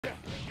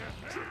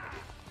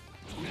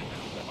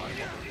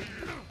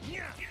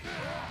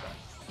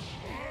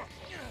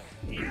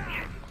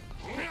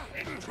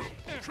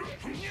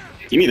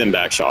Give me them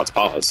back shots.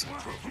 Pause.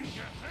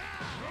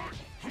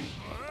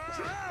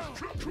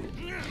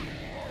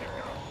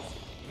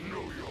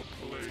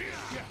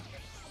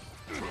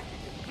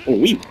 Oh,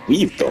 we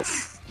weaved the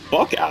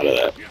fuck out of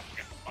that.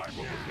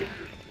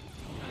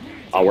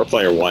 Oh, we're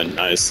player one.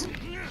 Nice.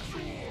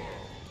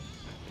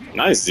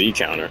 Nice Z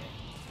counter.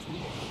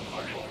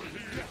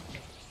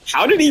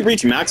 How did he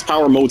reach max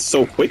power mode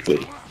so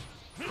quickly?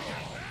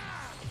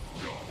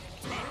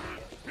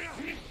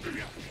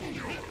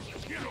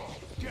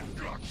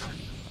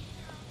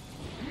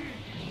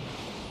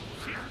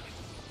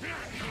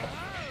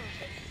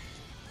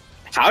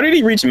 How did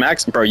he reach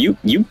max? Bro,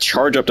 you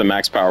charge up to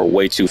max power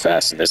way too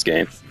fast in this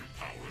game.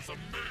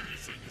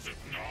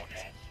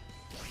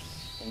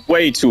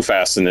 Way too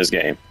fast in this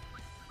game.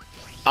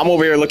 I'm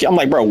over here looking. I'm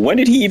like, bro, when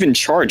did he even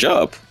charge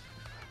up?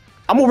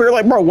 I'm over here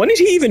like, bro, when did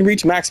he even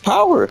reach max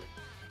power?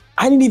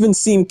 I didn't even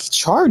see him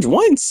charge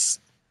once.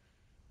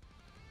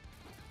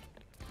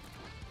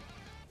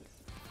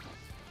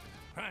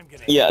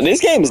 Yeah,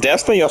 this game is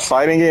definitely a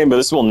fighting game, but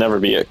this will never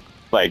be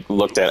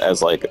looked at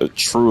as like a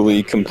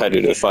truly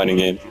competitive fighting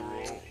game.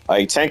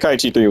 Like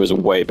Tenkaichi 3 was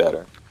way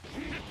better.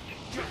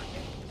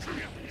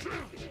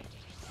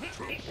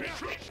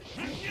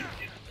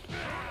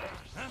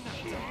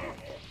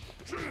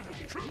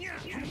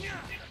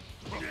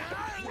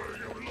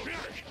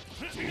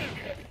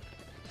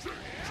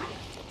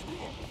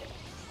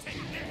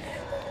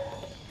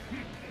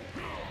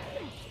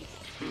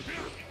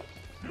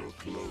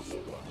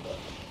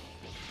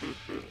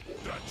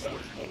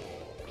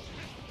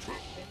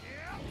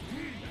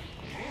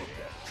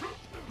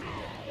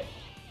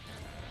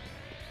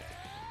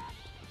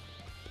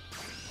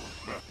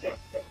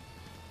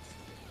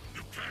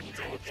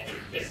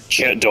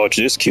 Can't dodge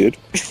this kid.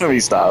 Let me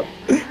stop.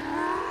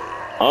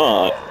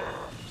 Well,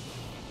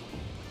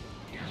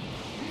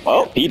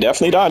 he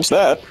definitely dodged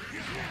that.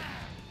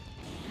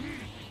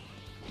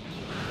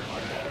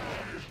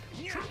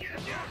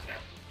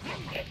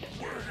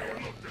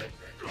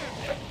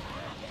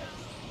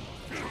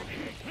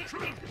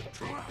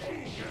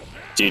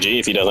 GG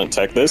if he doesn't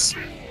tech this.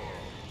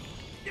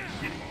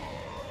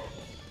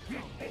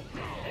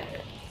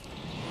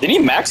 Did he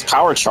max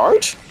power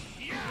charge?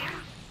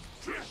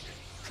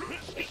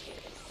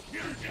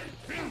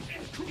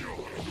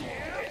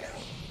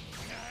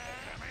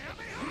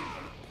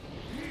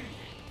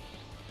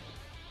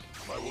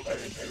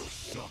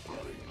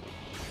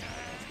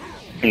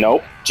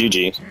 Nope.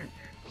 GG.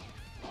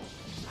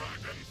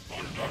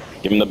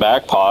 Give him the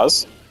back.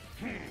 Pause.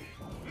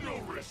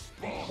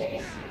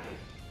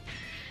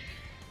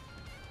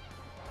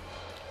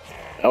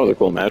 That was a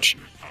cool match.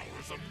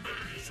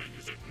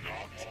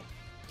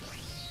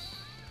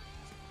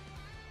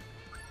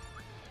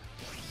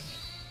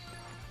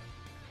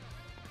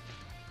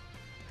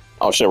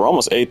 Oh shit, we're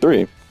almost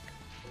 8-3.